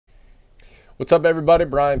What's up, everybody?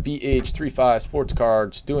 Brian BH35 Sports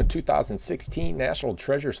Cards doing 2016 National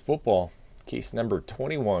Treasures Football, case number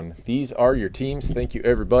 21. These are your teams. Thank you,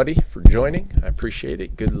 everybody, for joining. I appreciate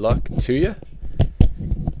it. Good luck to you.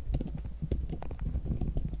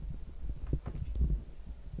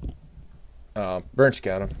 Burnch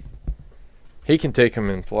got him. He can take him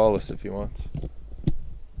in flawless if he wants.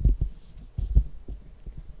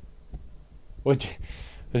 What'd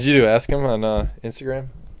you do? Ask him on Instagram?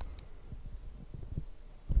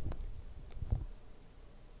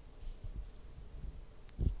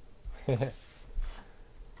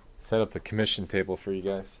 Set up a commission table for you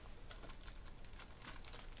guys.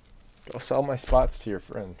 Go sell my spots to your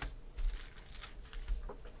friends.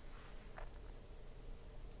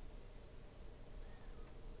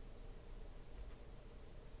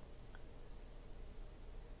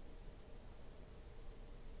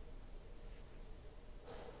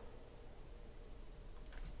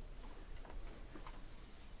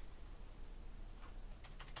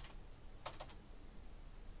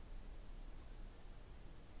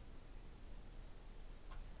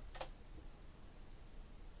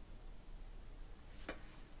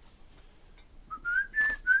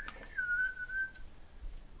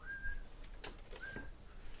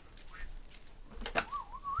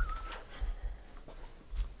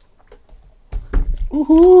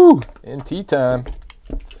 Woohoo! In tea time.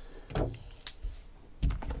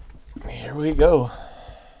 Here we go.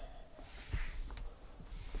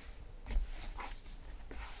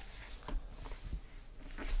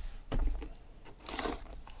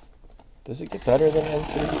 Does it get better than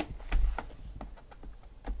NT?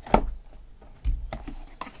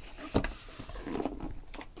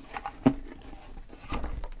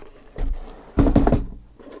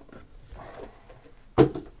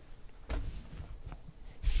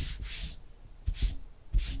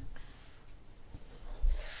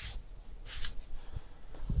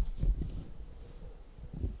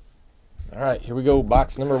 All right, here we go.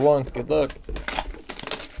 Box number one. Good luck.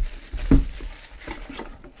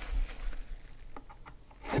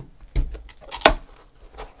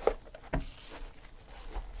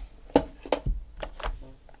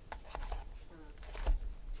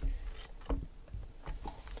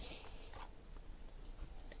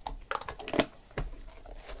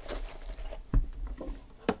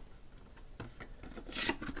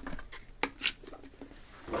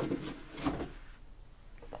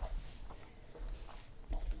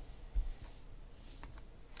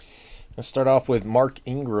 Let's start off with Mark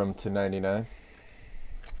Ingram to 99.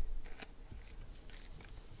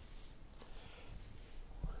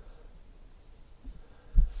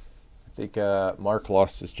 I think Mark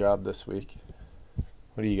lost his job this week.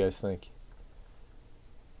 What do you guys think?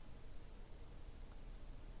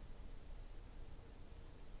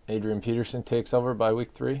 Adrian Peterson takes over by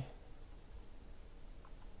week 3.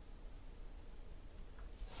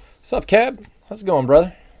 What's up, Cab? How's it going,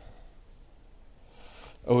 brother?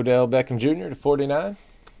 Odell Beckham Jr. to 49.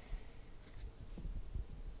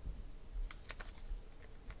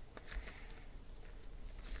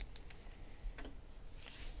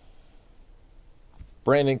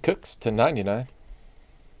 Brandon Cooks to 99.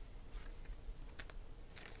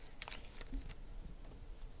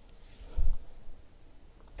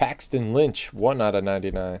 Paxton Lynch, 1 out of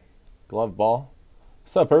 99. Glove ball.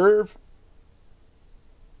 What's up, Irv?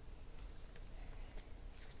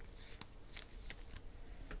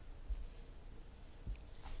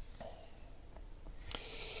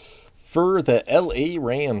 For the LA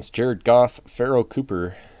Rams, Jared Goff, Pharaoh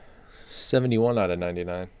Cooper, 71 out of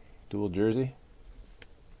 99. Dual jersey.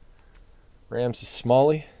 Rams is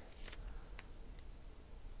Smalley.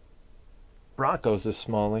 Broncos is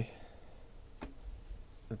Smalley.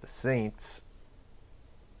 The Saints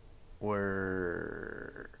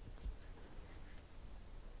were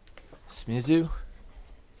Smizu.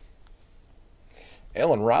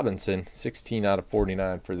 Allen Robinson, 16 out of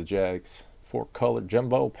 49 for the Jags. 4-color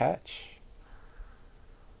jumbo patch.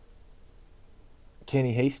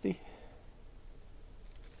 Kenny Hasty.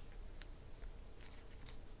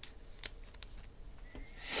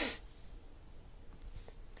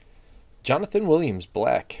 Jonathan Williams,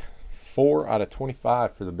 black. 4 out of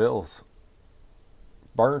 25 for the Bills.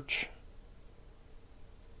 Birch.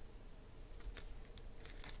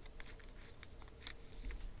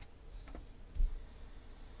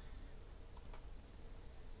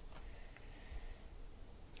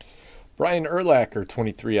 Brian Urlacher,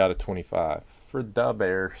 23 out of 25 for the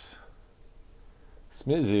Bears.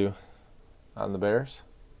 Smizu on the Bears.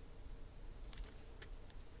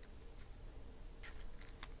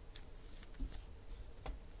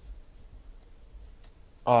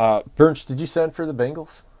 Bernch, did you send for the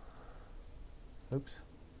Bengals? Oops.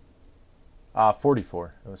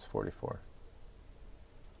 44. It was 44.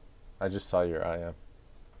 I just saw your IM.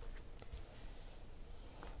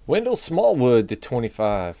 Wendell Smallwood to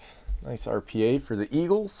 25. Nice RPA for the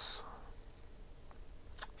Eagles.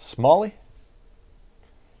 Smalley.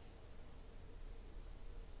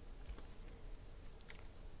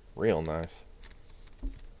 Real nice.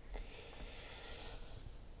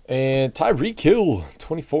 And Tyreek Hill,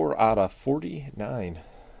 24 out of 49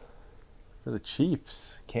 for the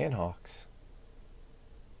Chiefs. Canhawks.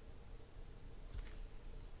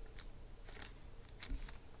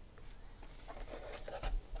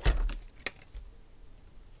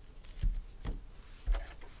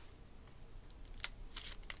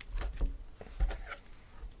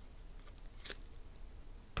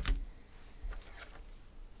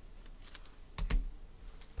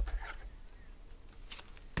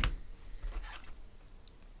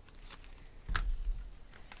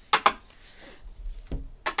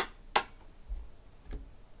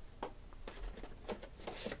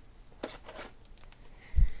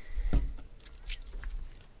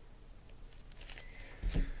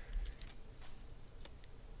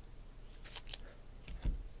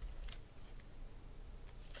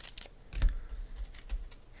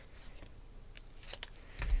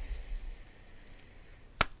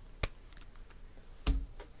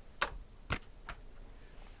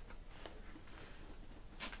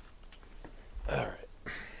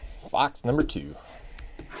 Box number 2.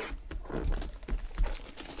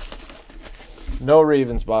 No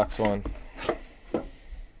Ravens box 1.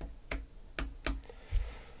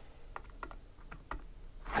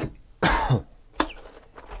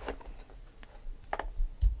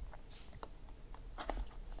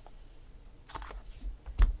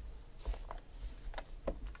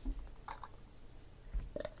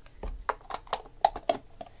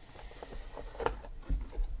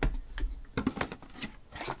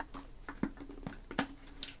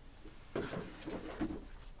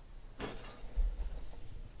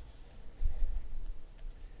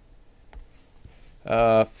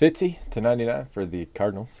 Fitzy to 99 for the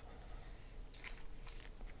Cardinals.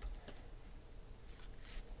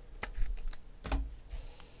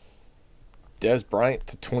 Des Bryant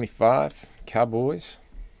to 25, Cowboys.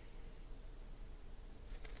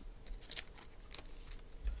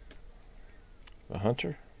 The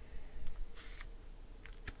Hunter.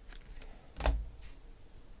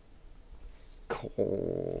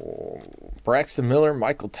 Braxton Miller,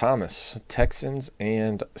 Michael Thomas, Texans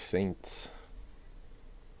and Saints.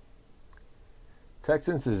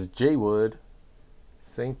 Texans is Jay Wood.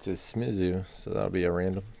 Saints is Smizu. So that'll be a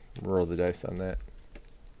random. Roll the dice on that.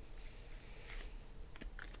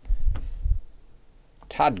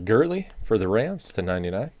 Todd Gurley for the Rams to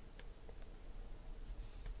 99.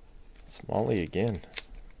 Smalley again.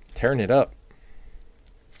 Tearing it up.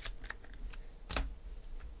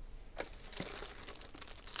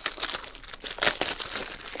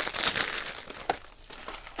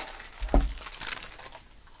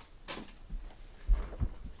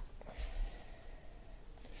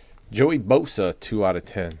 Joey Bosa, 2 out of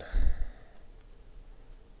 10.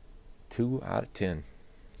 2 out of 10.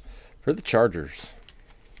 For the Chargers.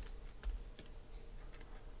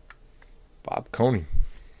 Bob Coney.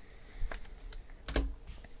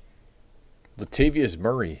 Latavius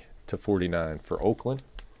Murray to 49 for Oakland.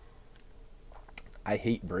 I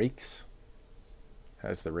hate breaks.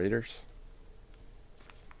 Has the Raiders.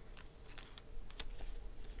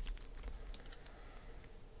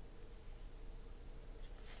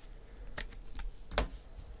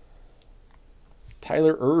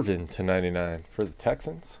 Tyler Irvin to 99 for the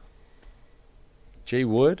Texans. Jay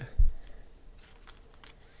Wood.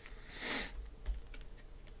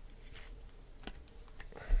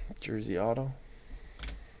 Jersey auto.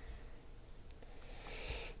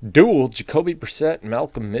 Dual Jacoby Brissett,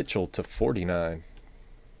 Malcolm Mitchell to 49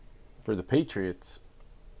 for the Patriots.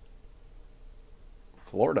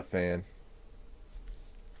 Florida fan.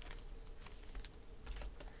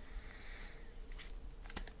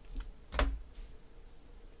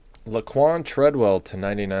 Laquan Treadwell to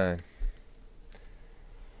 99.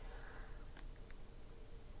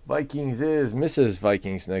 Vikings is Mrs.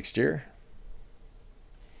 Vikings next year.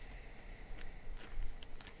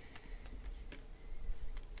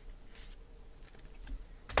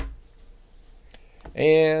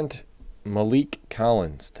 And Malik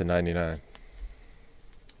Collins to 99.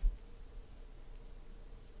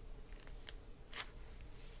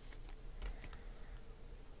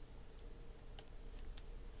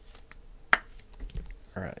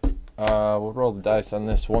 All right. We'll roll the dice on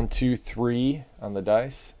this. 1, 2, 3 on the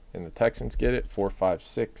dice. And the Texans get it. 4, 5,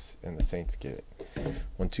 6. And the Saints get it.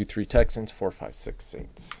 1, 2, 3 Texans, 4, 5, 6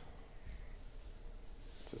 Saints.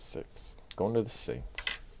 It's a 6. Going to the Saints.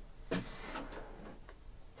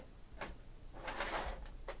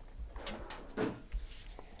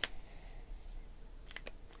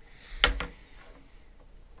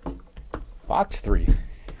 Box 3.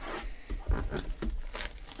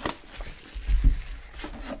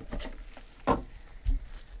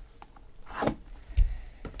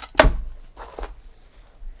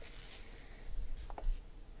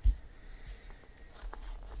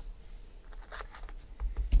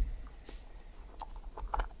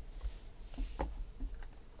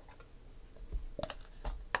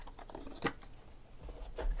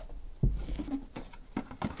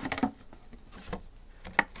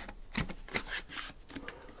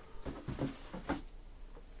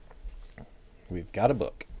 We've got a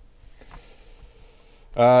book.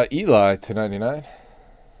 Eli to 99.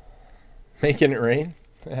 Making it rain.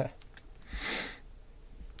 Yeah.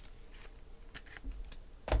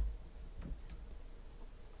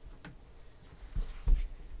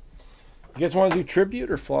 You guys want to do tribute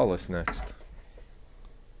or flawless next?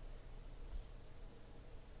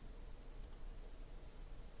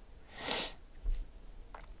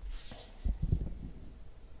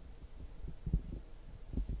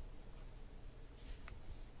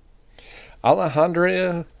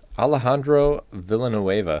 Alejandro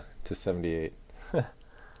Villanueva to 78.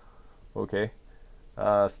 Okay.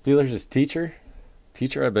 Steelers is teacher.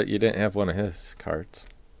 Teacher, I bet you didn't have one of his cards.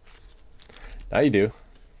 Now you do.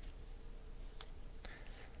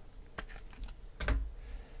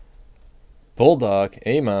 Bulldog,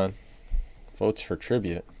 Amon. Votes for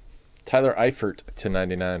tribute. Tyler Eifert to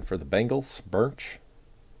 99 for the Bengals. Birch.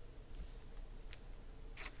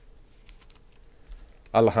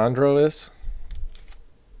 Alejandro is.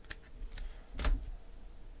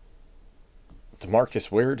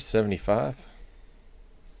 DeMarcus Ware to 75.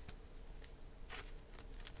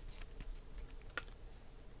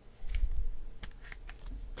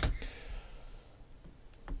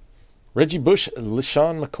 Reggie Bush,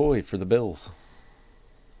 LaShawn McCoy for the Bills.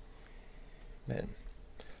 Man,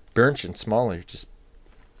 Birch and Smaller just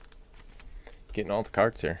getting all the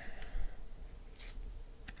cards here.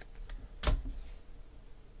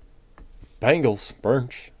 Bengals,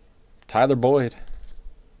 Birch, Tyler Boyd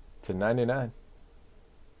to 99.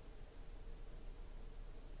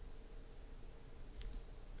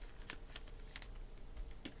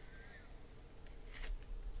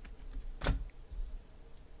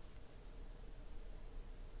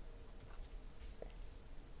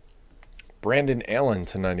 Brandon Allen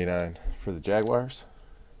to 99 for the Jaguars.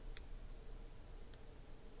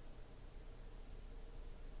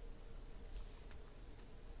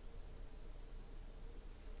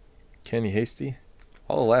 Kenny Hasty.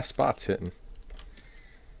 All the last spots hitting.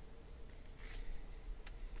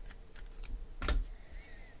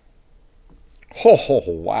 Oh,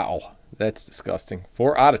 wow. That's disgusting.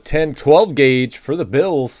 4 out of 10. 12 gauge for the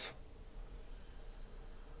Bills.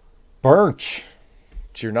 Birch.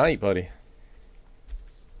 It's your night, buddy.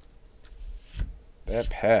 That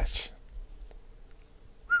patch.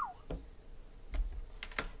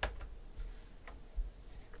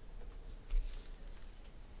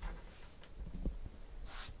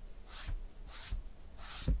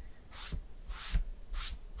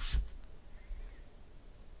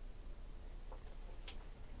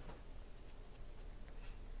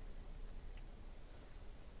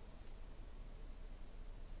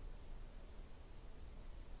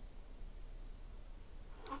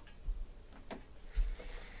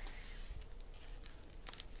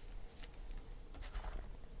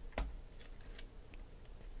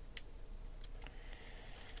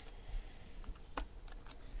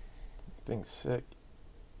 Thing's sick.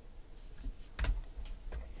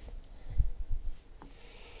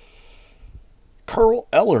 Carl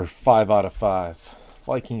Eller, 5 out of 5.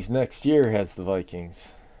 Vikings next year has the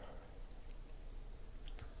Vikings.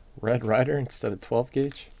 Red Rider instead of 12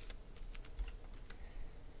 gauge.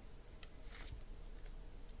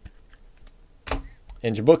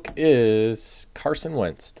 And your book is Carson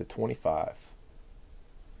Wentz to 25.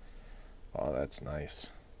 Oh, that's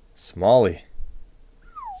nice. Smalley.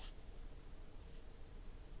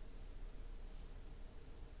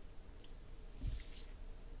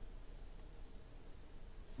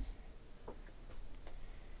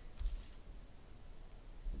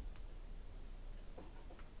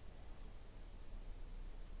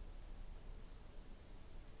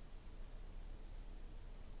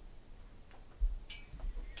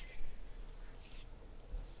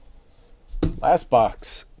 Last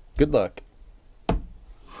box. Good luck.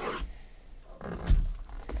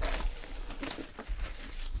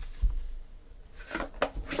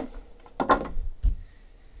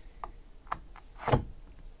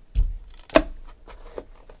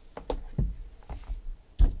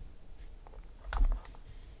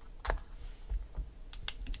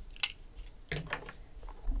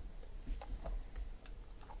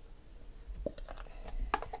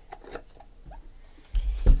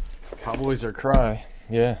 Cowboys are cry.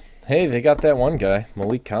 Yeah. Hey, they got that one guy,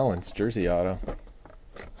 Malik Collins, jersey auto.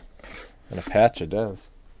 And a patch of Dez.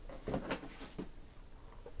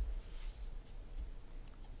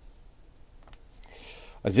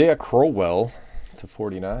 Isaiah Crowell to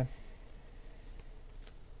 49.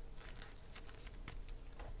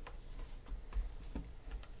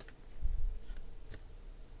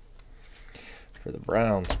 For the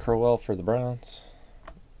Browns, Crowell for the Browns.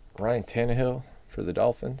 Ryan Tannehill for the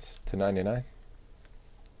Dolphins to 99.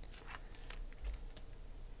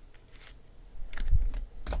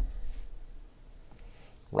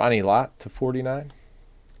 Ronnie Lott to 49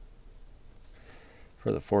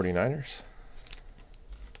 for the 49ers.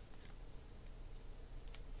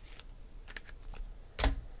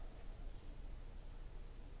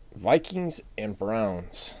 Vikings and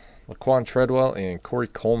Browns. Laquan Treadwell and Corey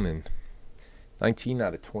Coleman. 19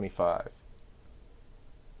 out of 25.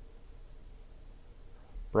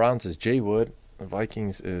 Browns is Jay Wood. The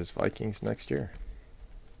Vikings is Vikings next year.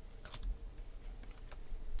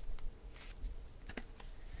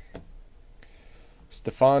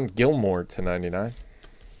 Stephon Gilmore to 99.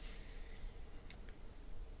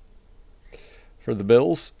 For the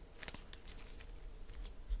Bills.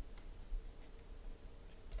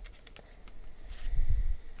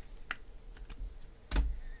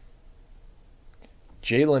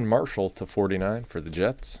 Jalen Marshall to 49 for the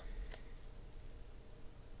Jets.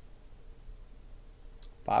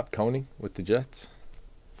 Bob Coney with the Jets.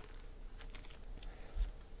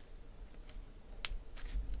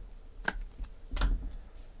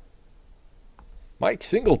 Mike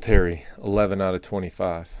Singletary, 11 out of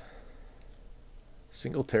 25.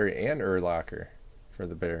 Singletary and Urlacher for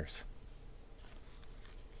the Bears.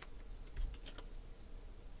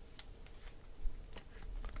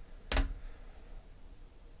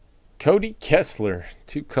 Cody Kessler,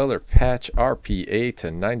 2-color patch RPA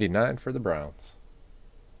to 99 for the Browns.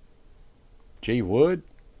 Jay Wood.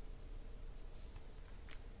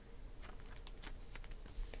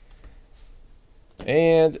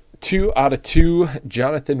 And 2 out of 2,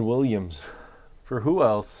 Jonathan Williams. For who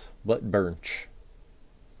else but Birch?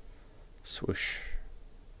 Swoosh.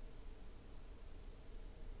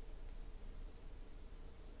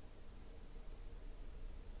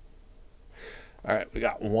 All right, we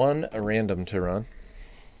got one random to run.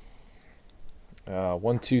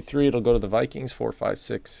 1, 2, 3, it'll go to the Vikings. 4, 5,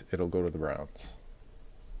 6, it'll go to the Browns.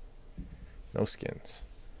 No skins.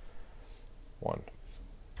 1.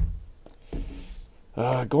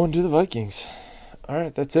 Going to the Vikings. All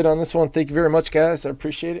right, that's it on this one. Thank you very much, guys. I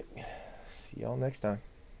appreciate it. See y'all next time.